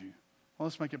immobilize you. Well,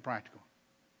 let's make it practical.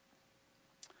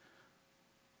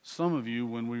 Some of you,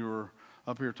 when we were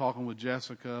up here talking with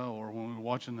Jessica or when we were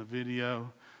watching the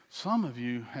video, some of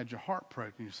you had your heart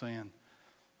pricked and you're saying,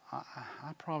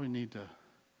 I probably need to,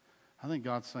 I think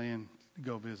God's saying,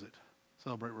 go visit,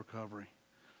 celebrate recovery.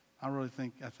 I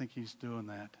think He's doing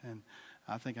that, and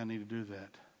I think I need to do that.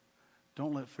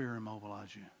 Don't let fear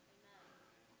immobilize you.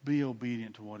 Be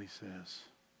obedient to what He says.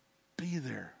 Be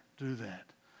there. Do that.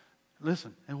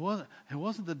 Listen, it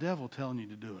wasn't the devil telling you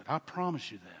to do it. I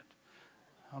promise you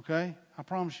that. Okay? I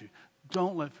promise you.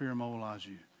 Don't let fear immobilize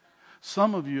you.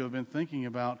 Some of you have been thinking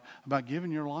about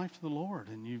giving your life to the Lord,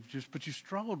 and but you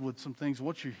struggled with some things.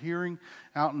 What you're hearing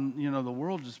out in the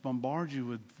world just bombards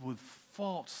you with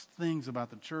false things about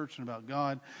the church and about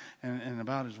God and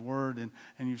about His Word, and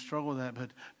you've struggled with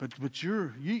that. But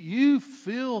you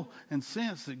feel and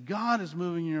sense that God is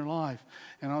moving in your life.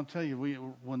 And I'll tell you,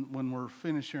 when we're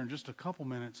finished here in just a couple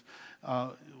minutes,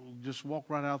 just walk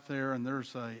right out there, and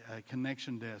there's a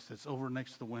connection desk that's over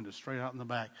next to the window, straight out in the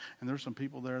back. And there's some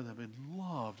people there that would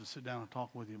love to sit down and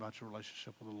talk with you about your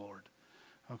relationship with the Lord.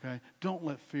 Okay? Don't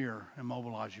let fear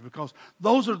immobilize you, because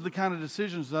those are the kind of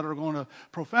decisions that are going to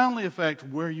profoundly affect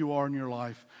where you are in your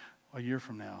life a year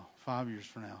from now, 5 years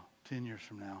from now, 10 years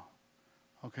from now.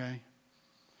 Okay?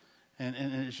 And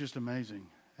it's just amazing.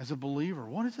 As a believer,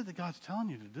 what is it that God's telling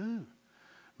you to do?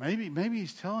 Maybe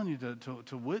he's telling you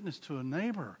to witness to a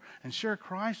neighbor and share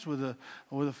Christ with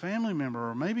a family member.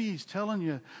 Or maybe he's telling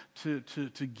you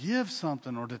to give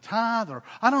something or to tithe, or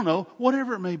I don't know,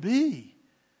 whatever it may be.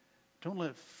 Don't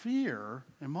let fear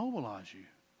immobilize you.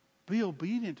 Be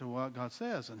obedient to what God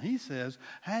says. And he says,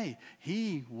 hey,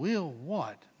 he will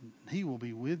what? He will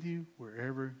be with you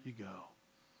wherever you go.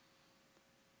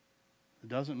 It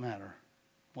doesn't matter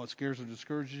what scares or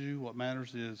discourages you. What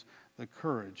matters is the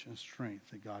courage and strength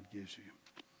that God gives you.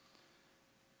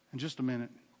 In just a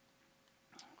minute,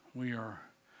 we are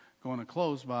going to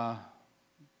close by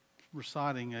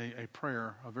reciting a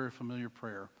prayer, a very familiar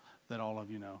prayer that all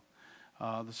of you know.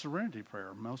 The Serenity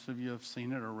Prayer. Most of you have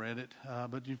seen it or read it,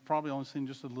 but you've probably only seen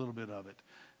just a little bit of it.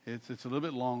 It's a little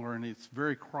bit longer, and it's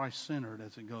very Christ-centered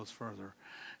as it goes further.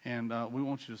 And we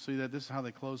want you to see that. This is how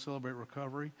they close Celebrate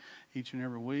Recovery each and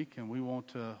every week, and we want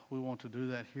to do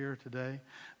that here today.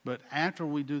 But after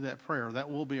we do that prayer, that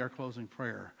will be our closing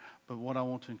prayer. But what I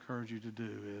want to encourage you to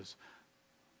do is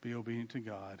be obedient to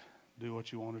God. Do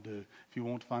what you want to do. If you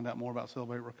want to find out more about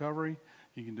Celebrate Recovery,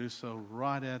 you can do so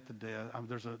right at the desk.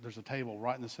 There's a table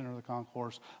right in the center of the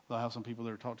concourse. They'll have some people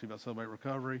there to talk to you about Celebrate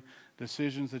Recovery.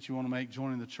 Decisions that you want to make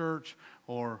joining the church,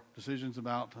 or decisions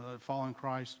about following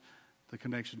Christ, the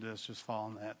connection desk, just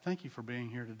follow that. Thank you for being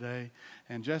here today.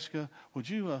 And Jessica, would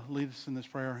you lead us in this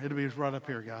prayer? It'll be right up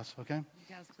here, guys, okay?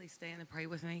 You guys please stand and pray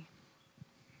with me.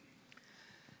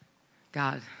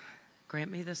 God,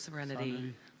 grant me the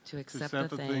serenity to accept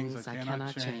the things I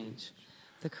cannot change,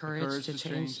 the courage to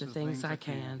change the things I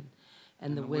can,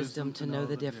 and the wisdom to know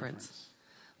the difference.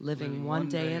 Living one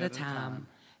day at a time,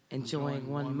 enjoying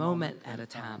one moment at a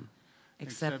time,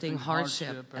 accepting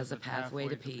hardship as a pathway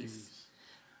to peace,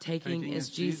 taking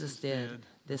as Jesus did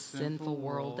this sinful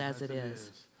world as it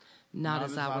is, not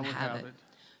as I would have it,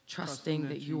 trusting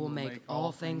that you will make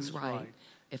all things right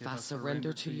if I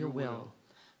surrender to your will,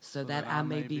 so that I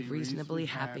may be reasonably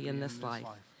happy in this life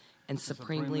and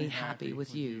supremely happy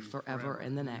with you forever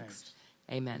in the next.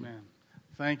 Amen.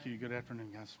 Thank you. Good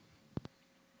afternoon, guys.